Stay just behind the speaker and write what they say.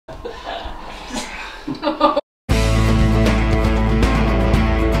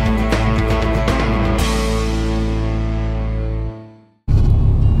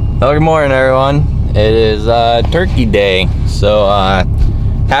Well, good morning, everyone. It is Turkey Day, so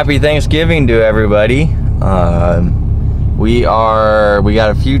happy Thanksgiving to everybody. We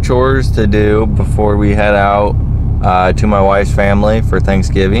got a few chores to do before we head out to my wife's family for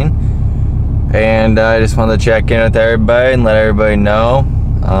Thanksgiving, and I just wanted to check in with everybody and let everybody know,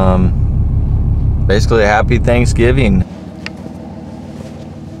 basically, happy Thanksgiving.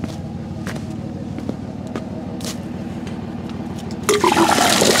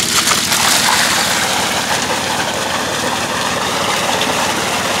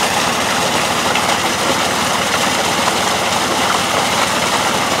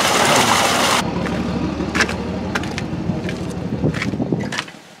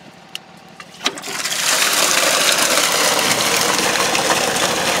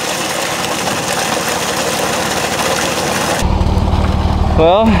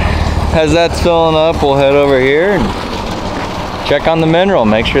 Well, as that's filling up, we'll head over here and check on the mineral,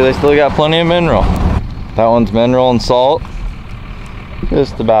 make sure they still got plenty of mineral. That one's mineral and salt,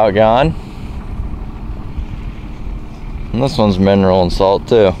 just about gone. And this one's mineral and salt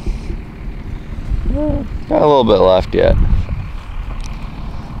too. Got a little bit left yet.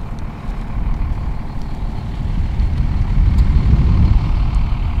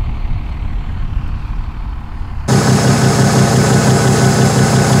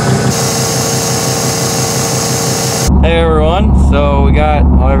 Hey everyone, so we got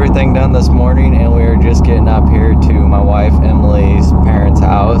everything done this morning and we are just getting up here to my wife Emily's parents'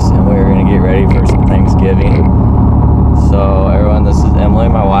 house and we're gonna get ready for some Thanksgiving. So everyone, this is Emily,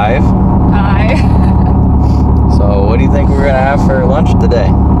 my wife. Hi. So what do you think we're gonna have for lunch today?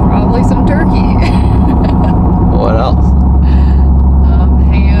 Probably some turkey. What else?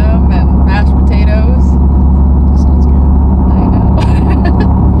 Ham and mashed potatoes. Sounds good. I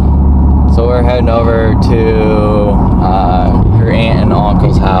know. So we're heading over to her aunt and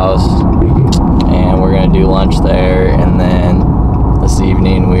uncle's house and we're gonna do lunch there, and then this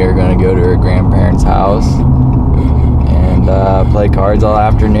evening we are gonna go to her grandparents' house and play cards all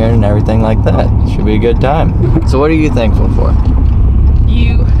afternoon and everything like that. Should be a good time. So what are you thankful for?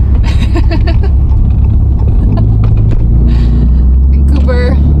 You. And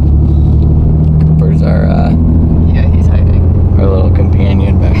Cooper. Cooper's our Yeah, he's hiding. our little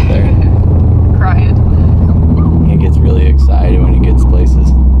companion back there. Crying. He gets really excited when he gets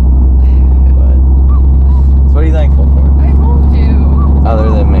places. But so what are you thankful for? I told you. Other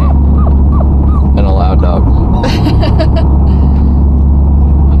than me and a loud dog.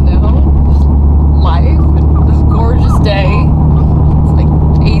 No. Life and this gorgeous day. It's like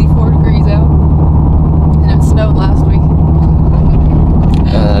 84 degrees out. And it snowed last week.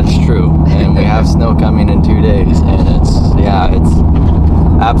 That's true. And we have snow coming in 2 days, and it's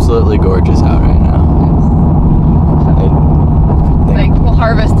absolutely gorgeous out right now. Thankful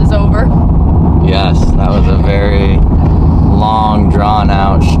harvest is over. Yes, that was a very long, drawn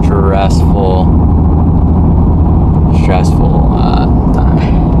out, stressful time.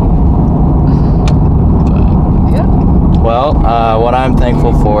 But, Yeah. well, what I'm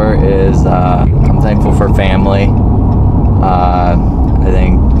thankful for is I'm thankful for family. I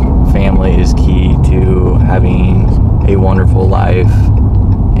think family is key to having a wonderful life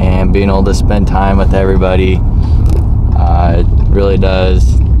and being able to spend time with everybody. It really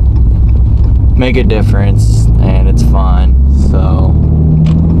does make a difference and it's fun. So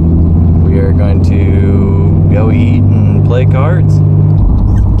we are going to go eat and play cards.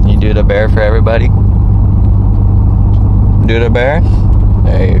 You do the bear for everybody? Do the bear?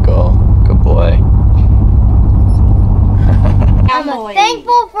 There you go. Good boy. I'm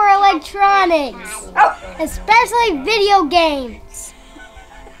thankful for electronics, especially video games.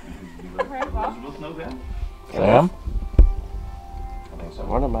 Sam?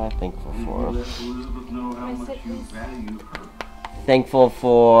 What am I thankful for? Thankful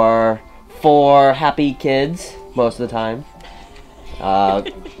for 4 happy kids most of the time.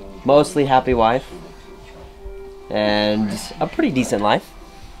 Mostly happy wife. And a pretty decent life.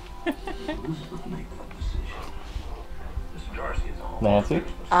 Nancy?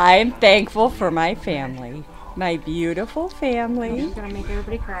 I'm thankful for my family. My beautiful family. Gonna make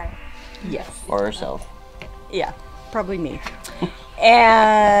everybody cry. Yes. Or herself. Yeah, probably me.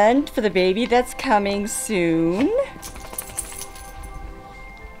 And for the baby that's coming soon.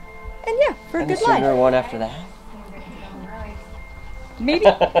 And yeah, for a And good the sooner life. one after that. Maybe,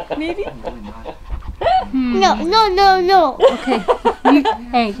 maybe. No. Okay.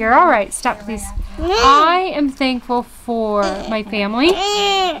 Hey, you're all right. Stop, please. I am thankful for my family,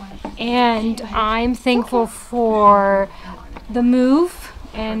 and I'm thankful for the move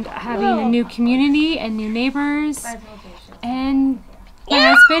and having a new community and new neighbors, and my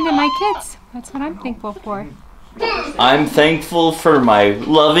husband and my kids. That's what I'm thankful for. I'm thankful for my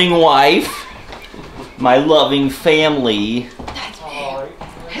loving wife, my loving family,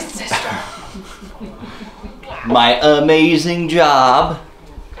 my amazing job,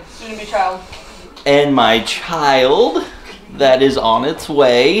 and my child that is on its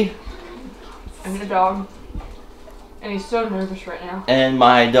way. And the dog. And he's so nervous right now. And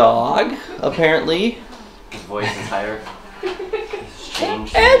my dog, apparently. His voice is higher. It's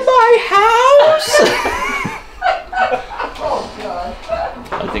changed. And my house! Oh god.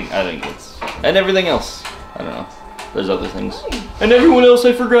 I think it's... And everything else. I don't know. There's other things. And everyone else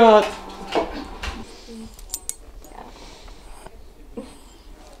I forgot.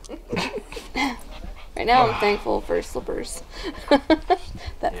 Right now I'm thankful for slippers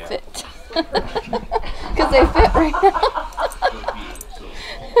that fit. Because they fit right now.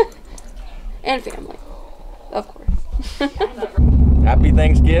 And family, of course. Happy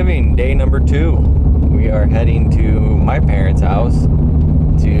Thanksgiving, day number 2. We are heading to my parents' house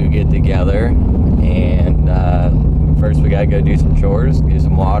to get together, and first we gotta go do some chores, do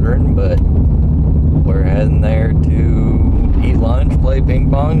some watering, but we're heading there to eat lunch, play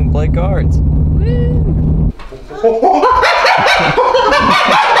ping pong, and play cards. Woo!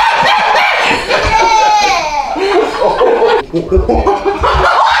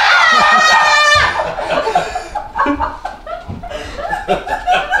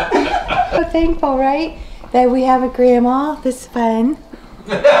 So thankful, right? That we have a grandma this fun.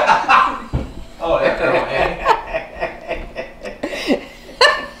 Oh,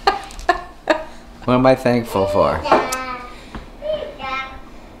 what am I thankful for?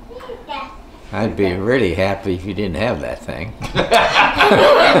 I'd be really happy if you didn't have that thing.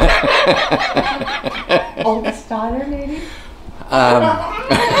 Oldest daughter, maybe?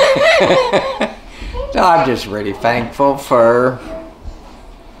 No, I'm just really thankful for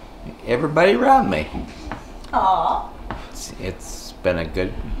everybody around me. Aww. It's been a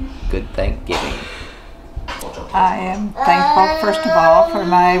good Thanksgiving. I am thankful, first of all, for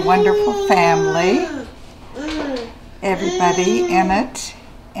my wonderful family, everybody in it,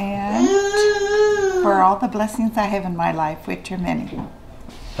 and for all the blessings I have in my life, which are many.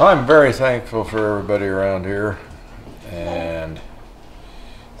 I'm very thankful for everybody around here, and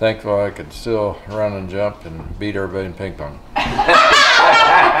thankful I could still run and jump and beat everybody in ping pong.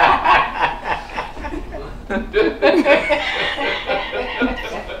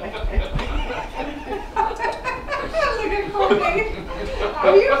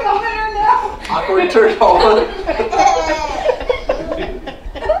 Are you filming her now? Awkward turtle. What?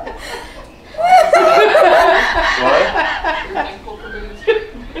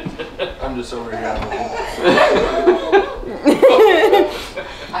 I'm just over here.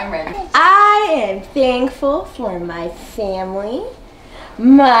 I'm ready. I am thankful for my family,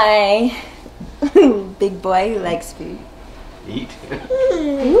 my big boy who likes food. Eat.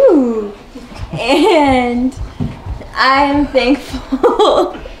 Ooh. And I'm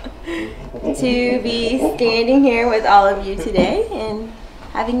thankful to be standing here with all of you today and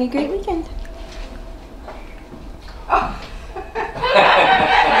having a great weekend.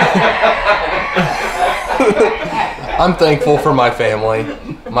 I'm thankful for my family,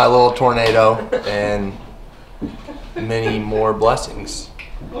 my little tornado, and many more blessings.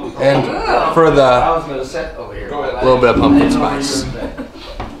 And for the little bit of pumpkin spice.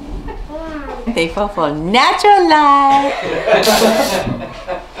 Thankful for natural light.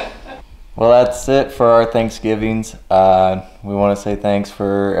 Well, that's it for our Thanksgivings. We want to say thanks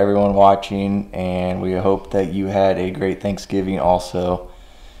for everyone watching, and we hope that you had a great Thanksgiving also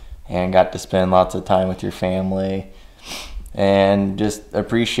and got to spend lots of time with your family and just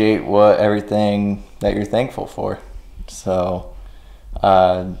appreciate everything that you're thankful for. So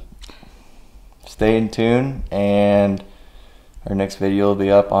stay in tune, and our next video will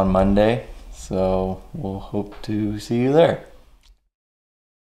be up on Monday, so we'll hope to see you there.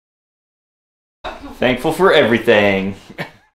 Thankful for everything.